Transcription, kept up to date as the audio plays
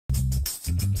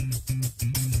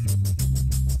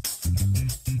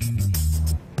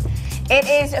It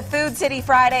is Food City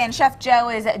Friday, and Chef Joe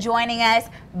is joining us.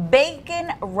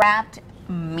 Bacon wrapped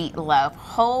meatloaf.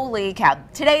 Holy cow.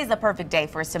 Today is the perfect day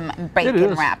for some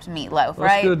bacon wrapped meatloaf,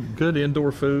 right? That's good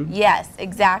indoor food. Yes,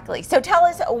 exactly. So tell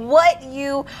us what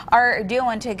you are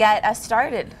doing to get us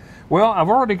started. Well, I've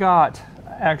already got,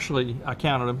 actually, I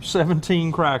counted them,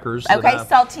 17 crackers. Okay,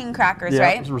 saltine crackers,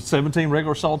 right? 17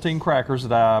 regular saltine crackers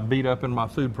that I beat up in my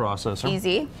food processor.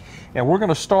 Easy. And we're going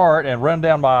to start and run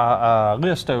down my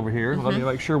list over here. Let me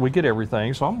make sure we get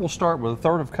everything. So I'm going to start with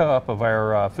 1/3 cup of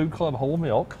our Food Club whole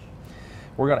milk.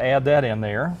 We're going to add that in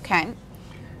there. Okay.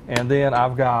 And then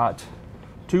I've got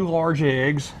 2 large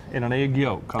eggs and an egg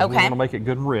yolk, because we want to make it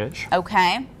good and rich.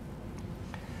 Okay.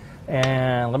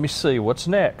 And let me see, what's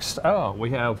next? Oh, we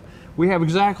have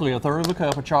exactly 1/3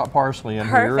 cup of chopped parsley in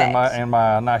here, and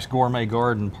my nice gourmet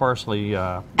garden parsley.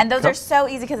 And those are so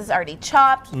easy because it's already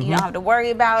chopped. You don't have to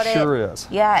worry about it. Sure is.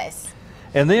 Yes.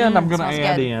 And then I'm going to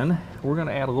add in, we're going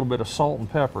to add a little bit of salt and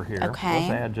pepper here. Okay.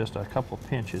 Let's add just a couple of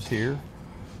pinches here.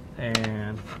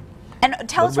 And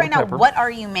tell us right now, what are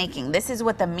you making? This is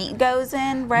what the meat goes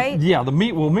in, right? Yeah, the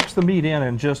meat, we'll mix the meat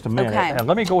in just a minute. Okay. And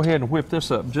let me go ahead and whip this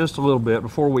up just a little bit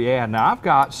before we add. Now, I've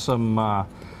got some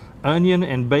onion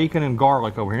and bacon and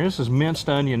garlic over here. This is minced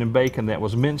onion and bacon that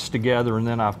was minced together, and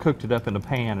then I've cooked it up in the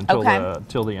pan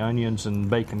until the onions and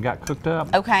bacon got cooked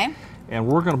up. Okay. And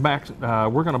we're going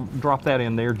to drop that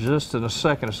in there just in a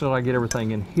second as soon as I get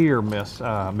everything in here mixed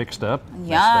up.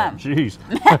 Yum. Jeez.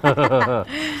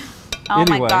 Oh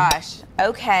anyway, my gosh.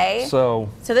 Okay. So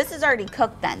this is already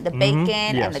cooked then. The bacon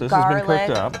and the garlic. Yes, this has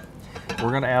been cooked up.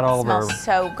 We're going to add all of our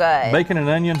bacon and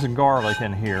onions and garlic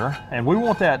in here, and we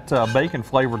want that bacon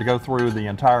flavor to go through the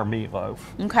entire meatloaf.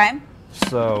 Okay.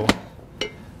 So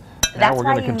now we're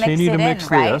going to continue to mix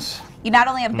this. You not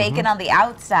only have bacon on the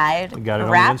outside, got it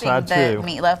wrapping on the inside the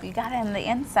meatloaf, you got it on the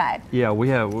inside. Yeah, we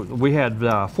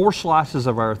had 4 slices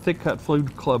of our thick cut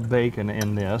Food Club bacon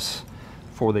in this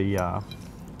for the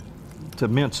to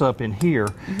mince up in here,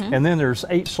 and then there's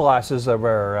 8 slices of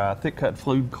our thick cut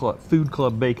Food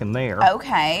Club bacon there.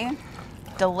 Okay.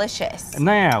 Delicious.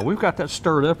 Now we've got that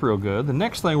stirred up real good. The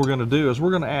next thing we're going to do is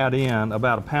we're going to add in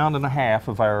about 1.5 pounds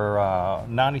of our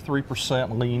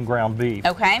 93% lean ground beef.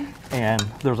 Okay. And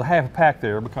there's a half a pack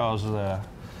there because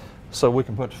so we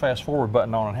can put the fast forward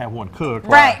button on and have one cooked.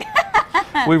 Right.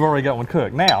 We've already got one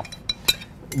cooked. Now,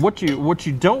 what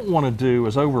you don't want to do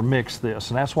is overmix this,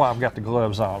 and that's why I've got the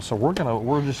gloves on. So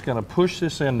we're just gonna push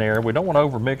this in there. We don't want to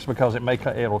overmix because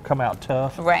it'll come out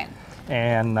tough. Right.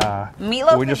 And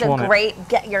meatloaf is a great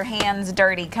get your hands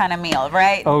dirty kind of meal,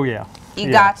 right? Oh yeah.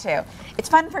 You got to. It's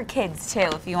fun for kids too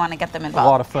if you want to get them involved. A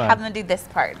lot of fun. Have them do this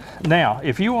part. Now,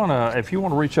 if you wanna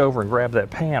reach over and grab that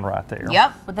pan right there.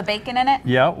 Yep, with the bacon in it.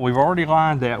 Yep, we've already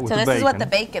lined that with the bacon. So this is what the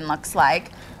bacon looks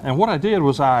like. And what I did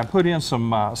was I put in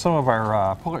some of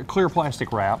our clear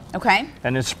plastic wrap. Okay.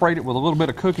 And then sprayed it with a little bit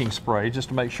of cooking spray just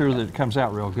to make sure that it comes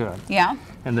out real good. Yeah.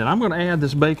 And then I'm going to add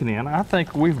this bacon in. I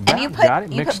think we've got it mixed up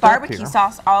here. You put barbecue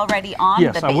sauce already on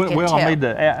the bacon too. I made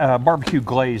the barbecue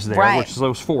glaze there, which is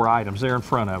those 4 items there in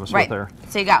front of us right there.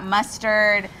 So you got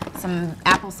mustard, some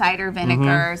apple cider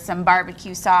vinegar, some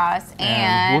barbecue sauce,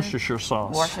 and Worcestershire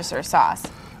sauce. Worcestershire sauce.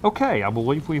 Okay, I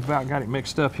believe we've about got it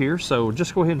mixed up here, so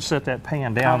just go ahead and set that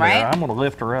pan down there. I'm going to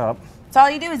lift her up. So all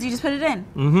you do is you just put it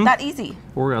in. That easy.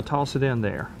 We're going to toss it in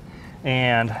there.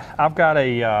 And I've got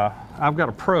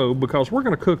a probe because we're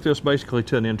going to cook this basically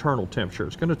to an internal temperature.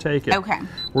 It's going to take it. Okay.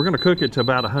 We're going to cook it to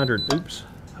about 100. Oops,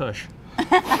 hush.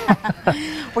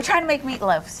 We're trying to make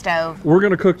meatloaf stove. We're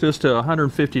going to cook this to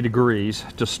 150 degrees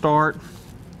to start.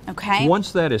 Okay.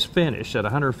 Once that is finished at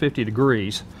 150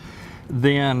 degrees,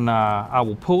 then I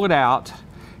will pull it out,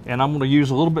 and I'm going to use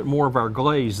a little bit more of our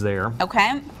glaze there.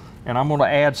 Okay. And I'm going to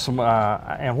add some,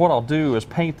 and what I'll do is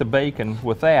paint the bacon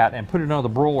with that and put it on the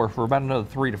broiler for about another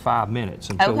 3 to 5 minutes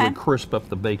until we crisp up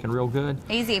the bacon real good.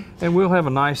 Easy. And we'll have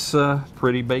a nice,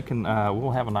 pretty bacon,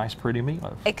 we'll have a nice, pretty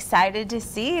meatloaf. Excited to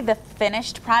see the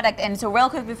finished product. And so real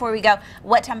quick before we go,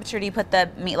 what temperature do you put the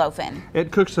meatloaf in?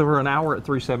 It cooks over an hour at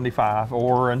 375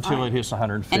 or until it hits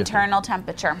 150. Internal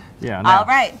temperature. Yeah. Now, all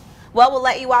right. Well, we'll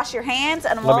let you wash your hands,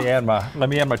 and let me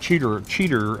add my cheater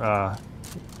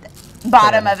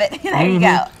bottom of it. There you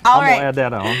go. All right. I'll add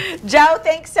that on. Joe,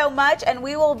 thanks so much, and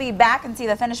we will be back and see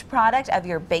the finished product of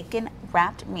your bacon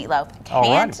wrapped meatloaf.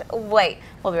 Can't wait.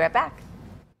 We'll be right back.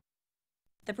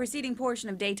 The preceding portion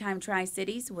of Daytime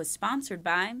Tri-Cities was sponsored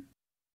by